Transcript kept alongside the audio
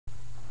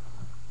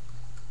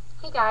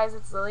Hey guys,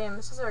 it's Lily, and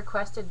this is a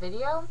requested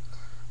video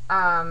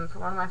from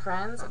one of my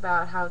friends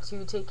about how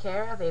to take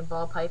care of a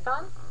ball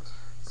python.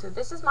 So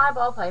this is my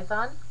ball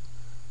python.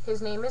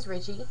 His name is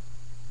Richie.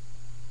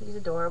 He's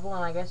adorable,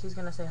 and I guess he's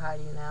going to say hi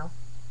to you now.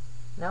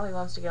 No, he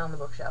wants to get on the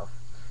bookshelf.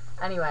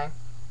 Anyway,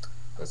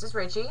 this is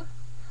Richie.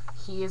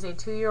 He is a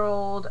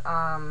 2-year-old,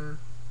 I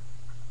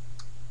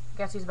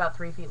guess he's about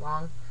 3 feet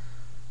long.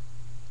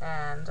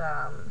 And,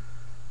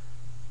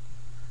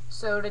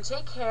 so to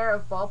take care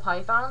of ball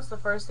pythons, the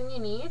first thing you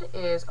need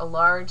is a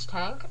large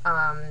tank.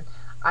 I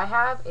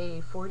have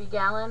a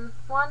 40-gallon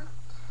one,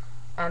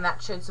 and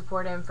that should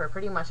support him for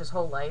pretty much his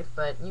whole life,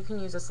 but you can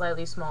use a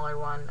slightly smaller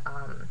one.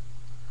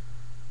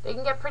 They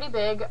can get pretty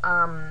big.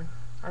 I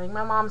think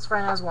my mom's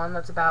friend has one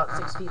that's about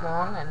 6 feet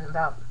long and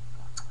about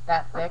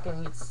that thick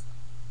and eats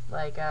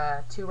like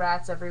 2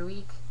 rats every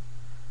week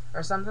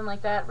or something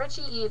like that.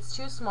 Richie eats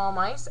 2 small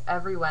mice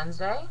every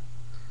Wednesday.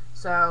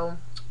 So,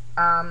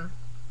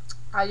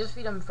 I just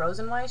feed him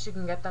frozen mice. You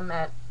can get them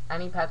at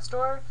any pet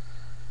store.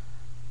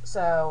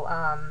 So,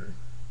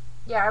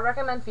 yeah, I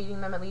recommend feeding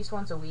them at least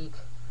once a week.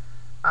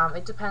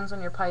 It depends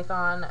on your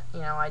python. You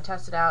know, I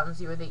test it out and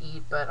see what they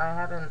eat, but I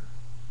haven't...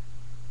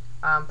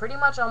 pretty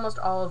much almost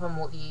all of them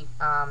will eat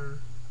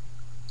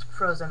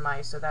frozen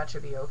mice, so that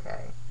should be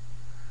okay.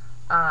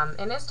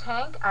 In his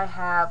tank, I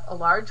have a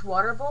large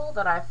water bowl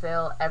that I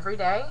fill every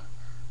day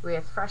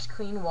with fresh,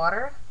 clean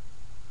water.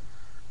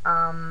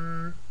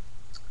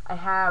 I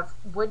have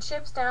wood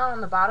chips down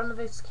on the bottom of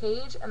his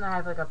cage, and I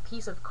have like a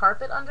piece of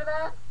carpet under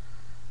that,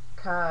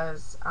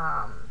 because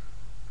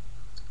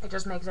it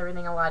just makes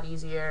everything a lot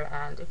easier.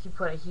 And if you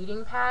put a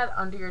heating pad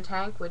under your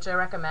tank, which I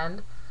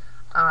recommend,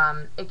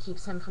 it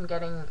keeps him from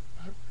getting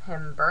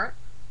him burnt,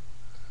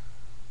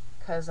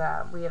 because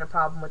we had a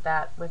problem with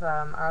that with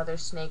our other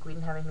snake. We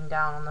didn't have anything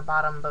down on the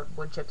bottom but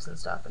wood chips and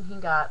stuff, and he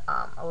got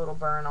a little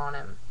burn on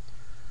him.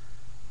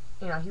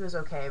 You know, he was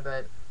okay,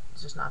 but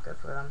it's just not good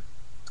for them.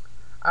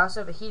 I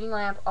also have a heating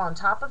lamp on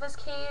top of his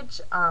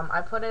cage.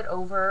 I put it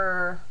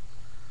over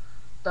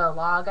the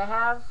log I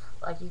have.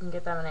 Like, you can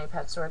get them in a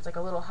pet store. It's like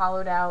a little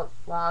hollowed out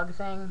log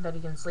thing that he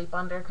can sleep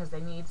under because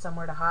they need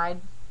somewhere to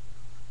hide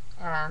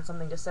and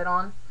something to sit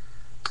on.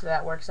 So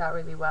that works out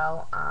really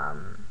well.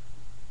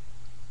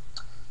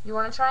 You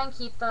want to try and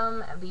keep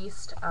them at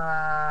least, you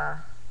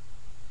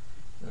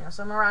know,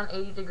 somewhere around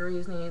 80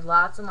 degrees. And you need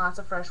lots and lots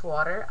of fresh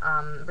water.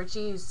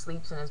 Richie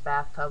sleeps in his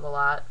bathtub a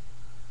lot.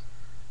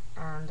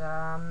 And,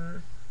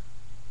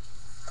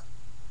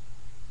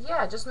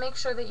 yeah, just make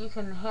sure that you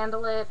can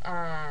handle it,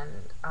 and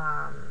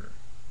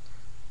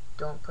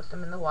don't put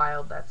them in the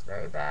wild. That's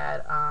very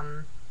bad.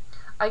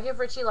 I give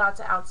Richie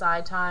lots of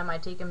outside time. I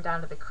take him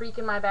down to the creek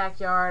in my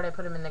backyard. I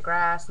put him in the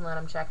grass and let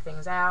him check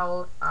things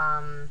out.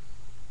 I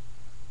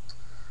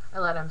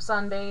let him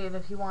sunbathe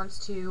if he wants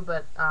to,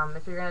 but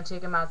if you're going to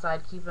take him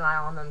outside, keep an eye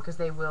on them, because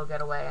they will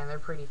get away, and they're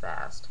pretty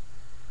fast.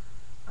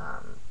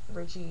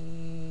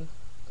 Richie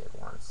did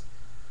once.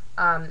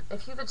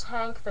 If you have a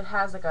tank that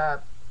has like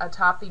a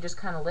top that you just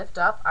kind of lift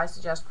up, I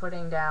suggest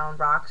putting down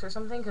rocks or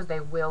something, because they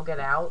will get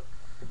out.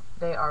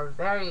 They are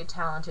very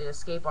talented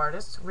escape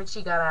artists.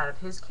 Richie got out of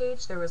his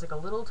cage. There was like a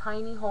little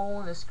tiny hole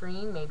in the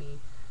screen, maybe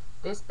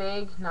this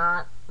big,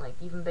 not like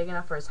even big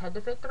enough for his head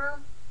to fit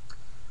through.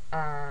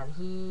 And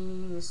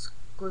he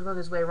squiggled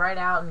his way right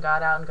out and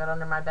got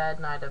under my bed,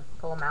 and I had to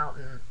pull him out,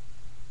 and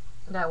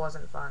that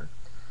wasn't fun.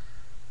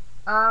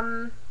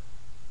 They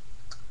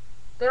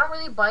don't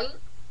really bite,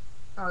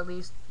 or at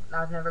least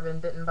I've never been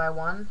bitten by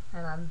one,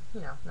 and I'm, you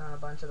know, known a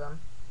bunch of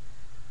them.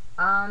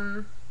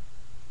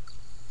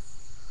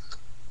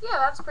 Yeah,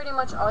 that's pretty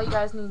much all you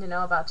guys need to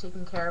know about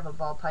taking care of a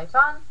ball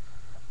python.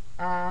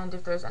 And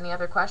if there's any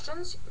other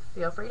questions,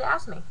 feel free to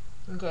ask me.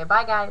 Okay,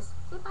 bye guys.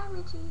 Say bye,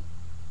 Richie.